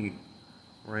wasting weed,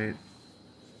 right?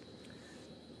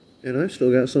 And I've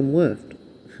still got some left.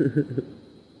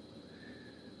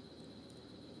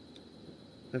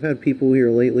 I've had people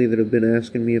here lately that have been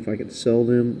asking me if I could sell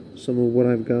them some of what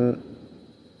I've got.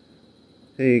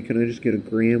 Hey, can I just get a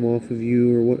gram off of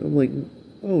you or what? I'm like,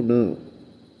 oh no.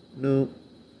 No.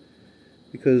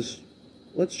 Because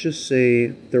let's just say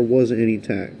there wasn't any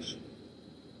tax.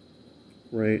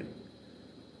 Right?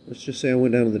 let's just say I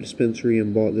went down to the dispensary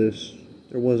and bought this,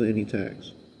 there wasn't any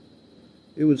tax.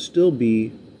 It would still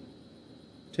be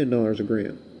 $10 a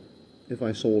gram if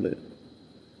I sold it.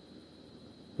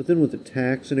 But then with the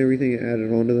tax and everything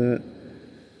added onto that,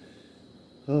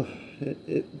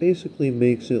 it basically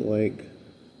makes it like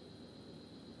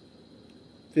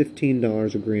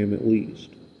 $15 a gram at least.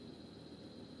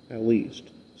 At least.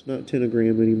 It's not 10 a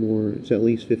gram anymore. It's at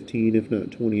least 15, if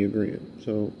not 20 a gram.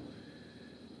 So,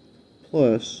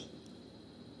 plus,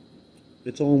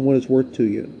 it's all in what it's worth to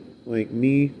you. Like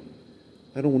me,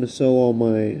 I don't want to sell all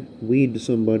my weed to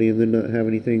somebody and then not have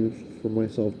anything for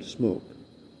myself to smoke,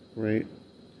 right?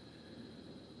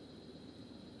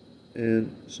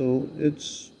 And so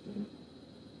it's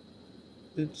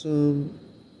I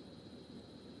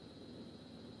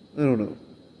don't know.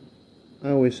 I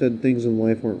always said things in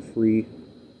life aren't free.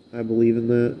 I believe in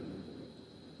that.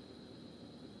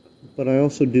 But I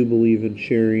also do believe in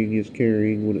sharing is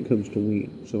caring when it comes to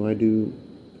weed. So I do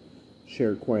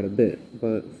share quite a bit.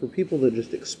 But for people that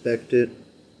just expect it,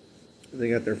 they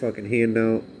got their fucking hand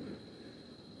out,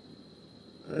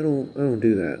 I don't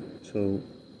do that. So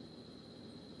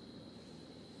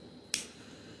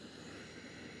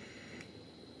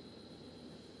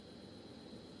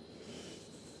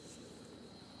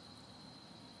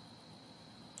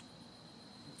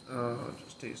it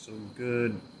just tastes so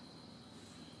good.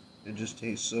 It just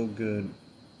tastes so good.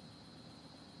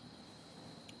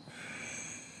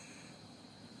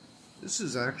 This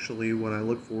is actually what I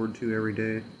look forward to every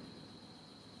day.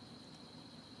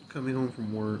 Coming home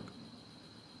from work,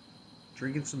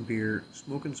 drinking some beer,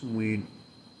 smoking some weed,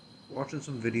 watching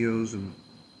some videos, and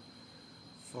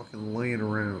fucking laying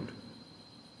around.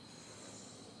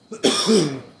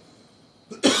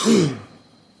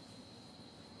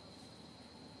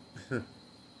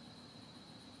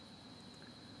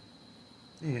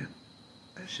 Yeah,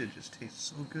 that shit just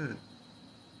tastes so good.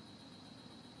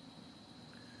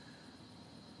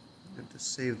 I have to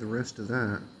save the rest of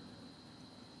that.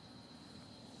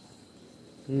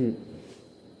 Yeah.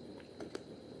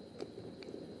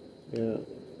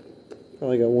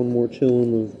 Probably got one more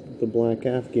chilling of the black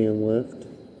Afghan left.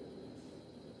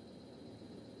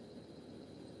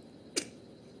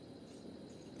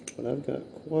 But I've got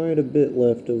quite a bit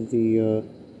left of the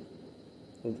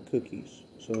cookies.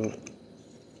 So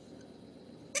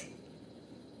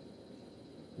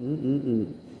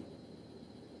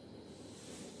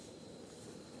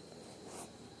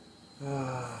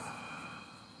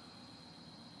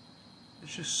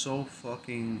It's just so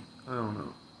fucking, I don't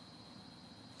know,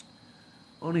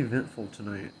 uneventful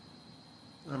tonight.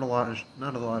 Not a lot of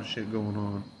shit going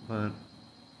on, but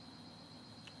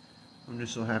I'm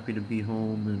just so happy to be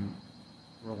home and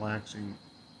relaxing.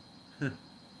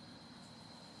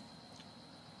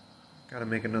 Gotta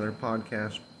make another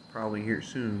podcast probably here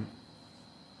soon.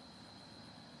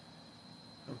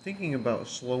 I'm thinking about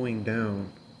slowing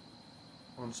down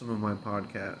on some of my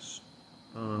podcasts.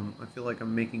 I feel like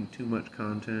I'm making too much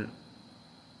content.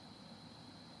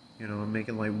 You know, I'm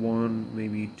making like one,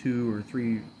 maybe 2 or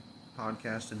 3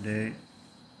 podcasts a day.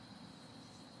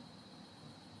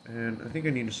 And I think I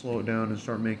need to slow it down and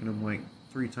start making them like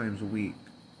 3 times a week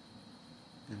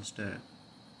instead.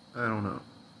 I don't know.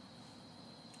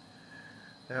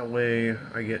 That way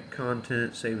I get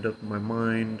content saved up in my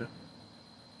mind.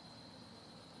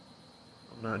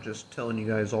 I'm not just telling you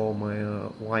guys all my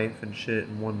life and shit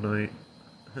in one night.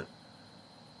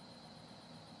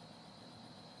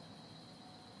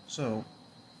 So,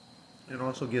 it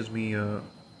also gives me a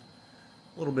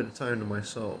little bit of time to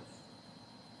myself.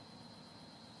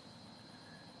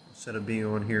 Instead of being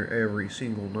on here every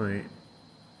single night.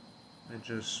 It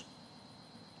just,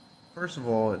 first of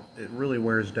all, it really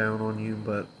wears down on you,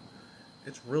 but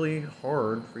it's really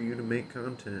hard for you to make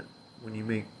content when you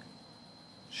make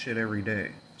shit every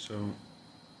day. So,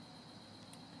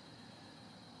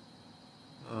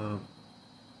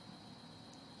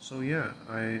 yeah,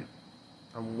 I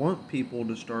want people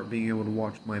to start being able to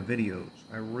watch my videos.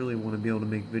 I really want to be able to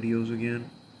make videos again.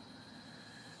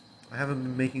 I haven't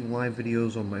been making live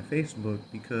videos on my Facebook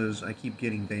because I keep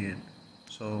getting banned.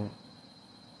 So,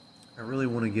 I really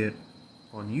want to get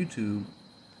on YouTube,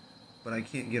 but I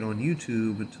can't get on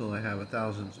YouTube until I have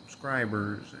 1,000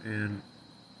 subscribers,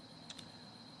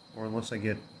 or unless I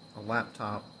get a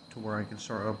laptop to where I can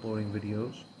start uploading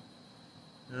videos.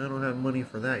 And I don't have money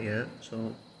for that yet,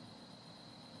 so.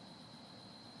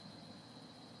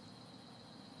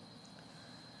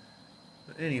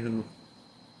 But anywho,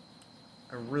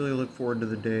 I really look forward to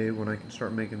the day when I can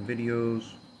start making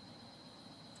videos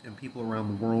and people around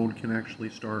the world can actually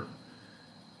start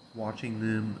watching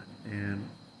them, and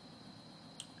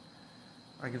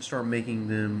I can start making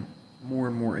them more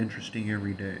and more interesting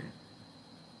every day.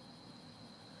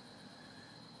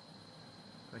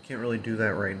 I can't really do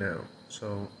that right now,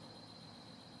 so,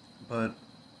 but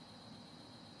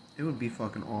it would be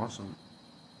fucking awesome.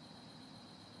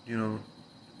 You know,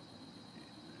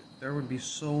 there would be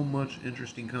so much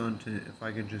interesting content if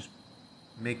I could just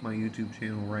make my YouTube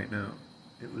channel right now.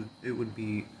 It would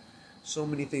be so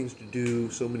many things to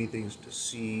do, so many things to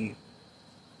see,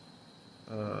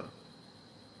 uh,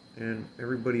 and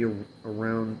everybody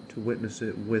around to witness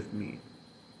it with me.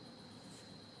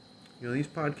 You know, these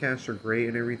podcasts are great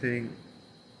and everything,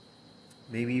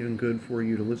 maybe even good for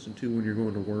you to listen to when you're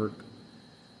going to work,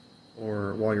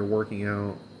 or while you're working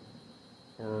out,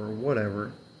 or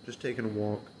whatever, just taking a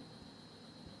walk.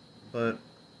 But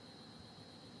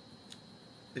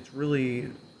it's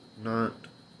really not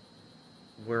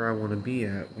where I want to be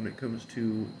at when it comes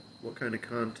to what kind of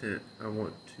content I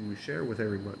want to share with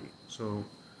everybody. So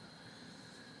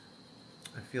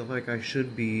I feel like I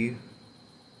should be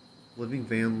living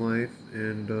van life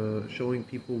and showing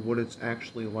people what it's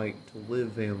actually like to live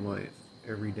van life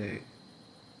every day.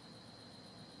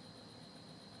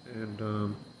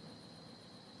 And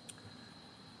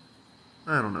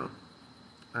I don't know.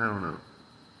 I don't know.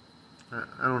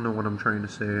 I don't know what I'm trying to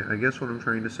say. I guess what I'm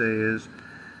trying to say is,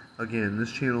 again, this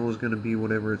channel is going to be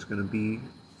whatever it's going to be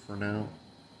for now,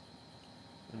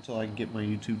 until I can get my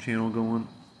YouTube channel going.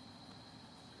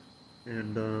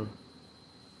 And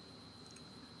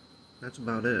that's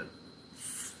about it.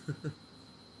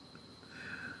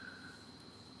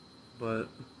 But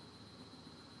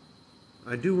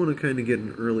I do want to kind of get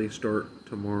an early start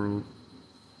tomorrow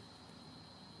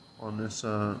on this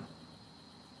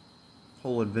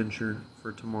whole adventure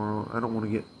for tomorrow. I don't want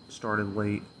to get started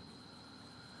late.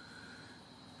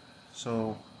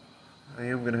 So I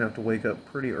am going to have to wake up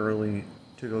pretty early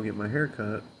to go get my hair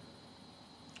cut.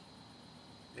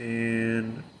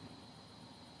 And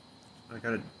I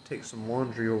got to take some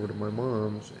laundry over to my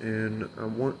mom's, and I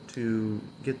want to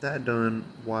get that done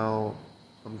while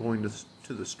I'm going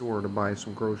to the store to buy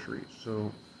some groceries.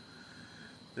 So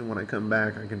then when I come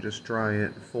back, I can just dry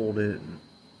it, fold it, and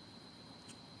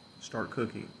start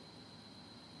cooking.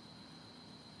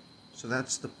 So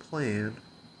that's the plan.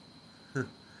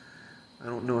 I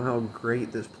don't know how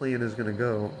great this plan is going to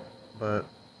go, but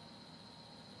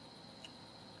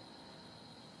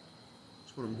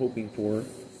that's what I'm hoping for.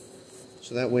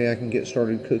 So that way I can get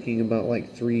started cooking about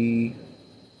like 3,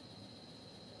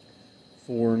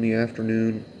 4 in the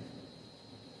afternoon,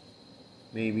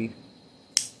 maybe.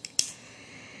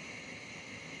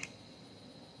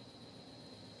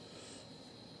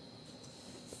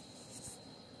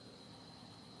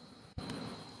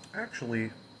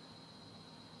 Actually,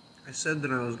 I said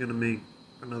that I was going to make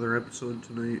another episode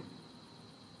tonight.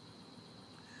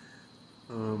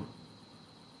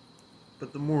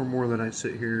 But the more and more that I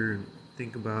sit here and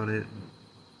think about it,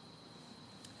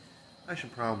 I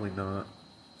should probably not.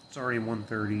 It's already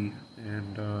 1:30,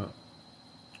 and I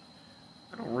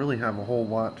don't really have a whole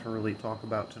lot to really talk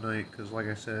about tonight, because like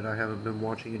I said, I haven't been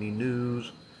watching any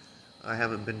news. I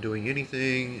haven't been doing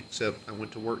anything, except I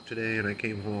went to work today and I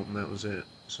came home and that was it.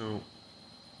 So,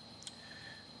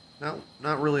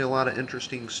 not really a lot of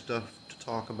interesting stuff to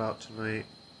talk about tonight.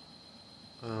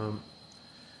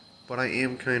 But I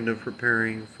am kind of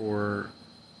preparing for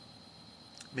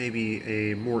maybe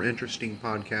a more interesting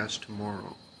podcast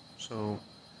tomorrow. So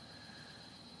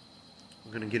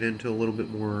I'm going to get into a little bit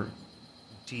more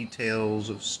details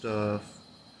of stuff,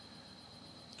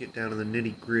 get down to the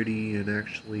nitty gritty, and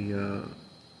actually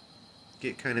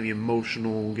get kind of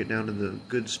emotional, get down to the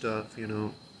good stuff, you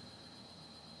know.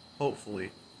 Hopefully.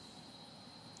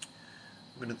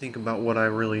 I'm going to think about what I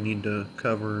really need to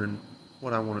cover and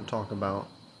what I want to talk about.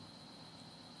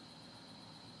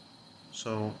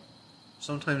 So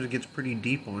sometimes it gets pretty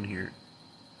deep on here,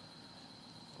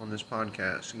 on this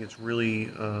podcast. It gets really,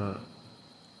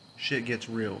 shit gets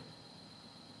real.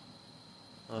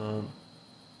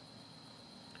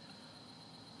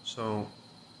 So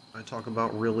I talk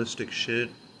about realistic shit,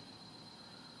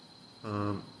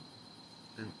 and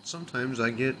sometimes I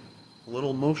get a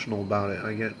little emotional about it.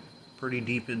 I get pretty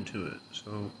deep into it.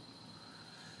 So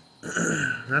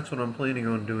that's what I'm planning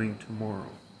on doing tomorrow.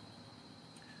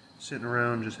 Sitting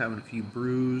around just having a few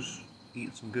brews,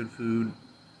 eating some good food,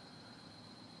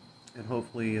 and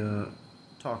hopefully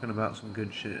talking about some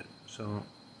good shit. So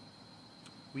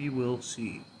we will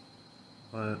see.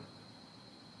 But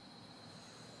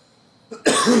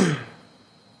I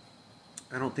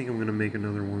don't think I'm going to make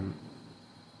another one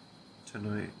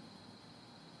tonight.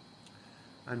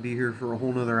 I'd be here for a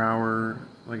whole nother hour.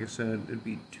 Like I said, it'd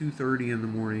be 2:30 in the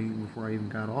morning before I even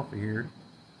got off of here.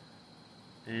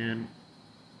 and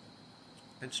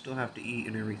I'd still have to eat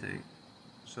and everything.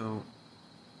 So,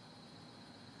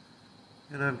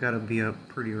 and I've got to be up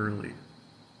pretty early.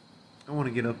 I want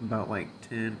to get up about like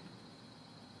 10,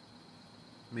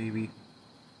 maybe.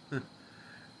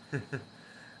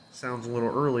 Sounds a little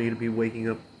early to be waking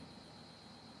up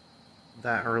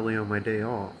that early on my day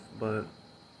off, but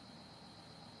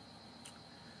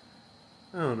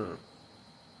I don't know.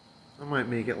 I might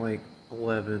make it like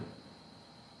 11.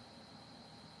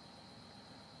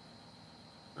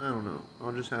 I don't know.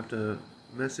 I'll just have to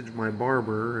message my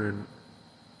barber and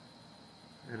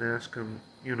ask him,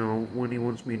 when he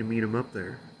wants me to meet him up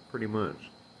there, pretty much.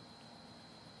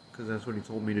 Because that's what he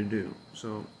told me to do.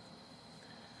 So,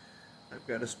 I've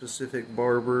got a specific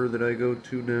barber that I go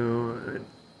to now.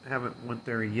 I haven't went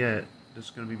there yet. This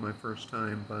is going to be my first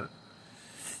time, but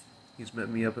he's met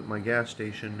me up at my gas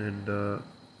station and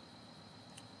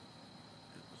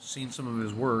seen some of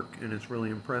his work, and it's really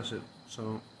impressive.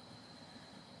 So,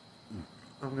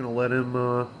 I'm going to let him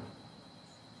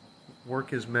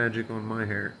work his magic on my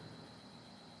hair,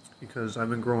 because I've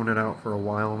been growing it out for a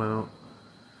while now,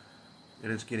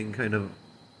 and it's getting kind of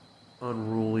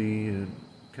unruly and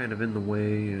kind of in the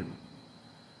way, and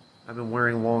I've been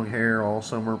wearing long hair all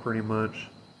summer pretty much.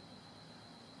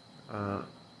 And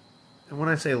when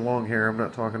I say long hair, I'm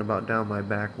not talking about down my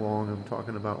back long, I'm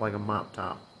talking about like a mop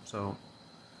top, so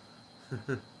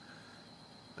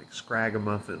like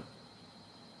Scragamuffin.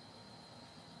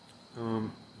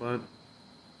 But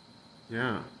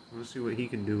yeah, let's see what he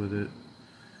can do with it.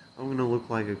 I'm gonna look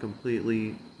like a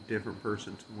completely different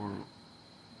person tomorrow.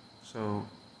 So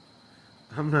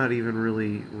I'm not even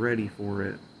really ready for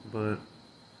it, but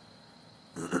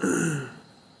it's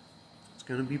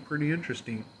gonna be pretty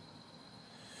interesting.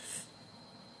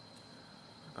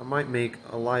 I might make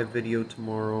a live video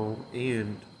tomorrow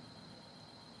and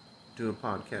do a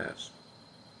podcast,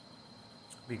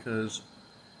 because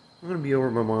I'm gonna be over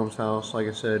at my mom's house, like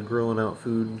I said, grilling out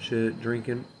food and shit,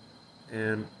 drinking,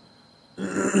 and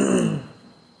I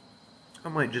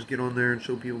might just get on there and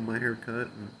show people my haircut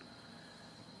and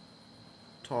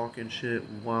talk and shit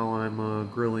while I'm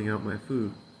grilling out my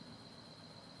food.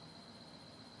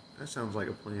 That sounds like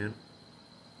a plan.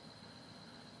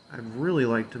 I'd really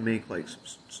like to make like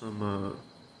some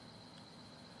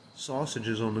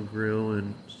sausages on the grill,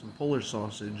 and some Polish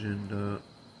sausage, and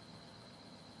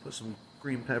put some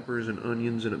green peppers and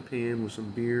onions in a pan with some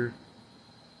beer.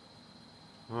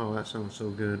 Oh, that sounds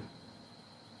so good.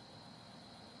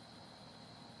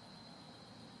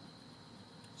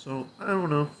 So, I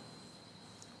don't know,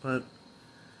 but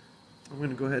I'm going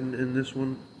to go ahead and end this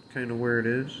one kind of where it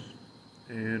is.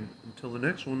 And until the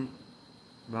next one,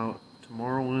 about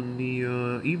tomorrow in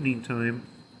the evening time,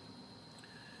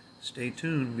 stay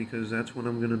tuned, because that's when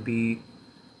I'm going to be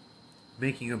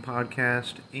making a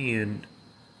podcast and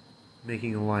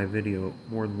making a live video,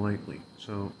 more than likely.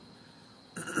 So,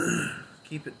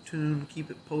 keep it tuned,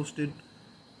 keep it posted,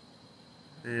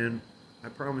 and I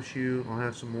promise you I'll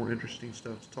have some more interesting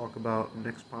stuff to talk about in the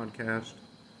next podcast.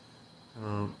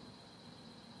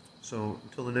 So,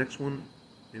 until the next one,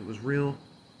 it was real,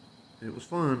 it was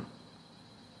fun,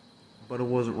 but it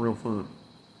wasn't real fun.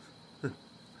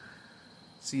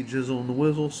 See Jizzle and the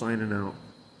Wizzle signing out.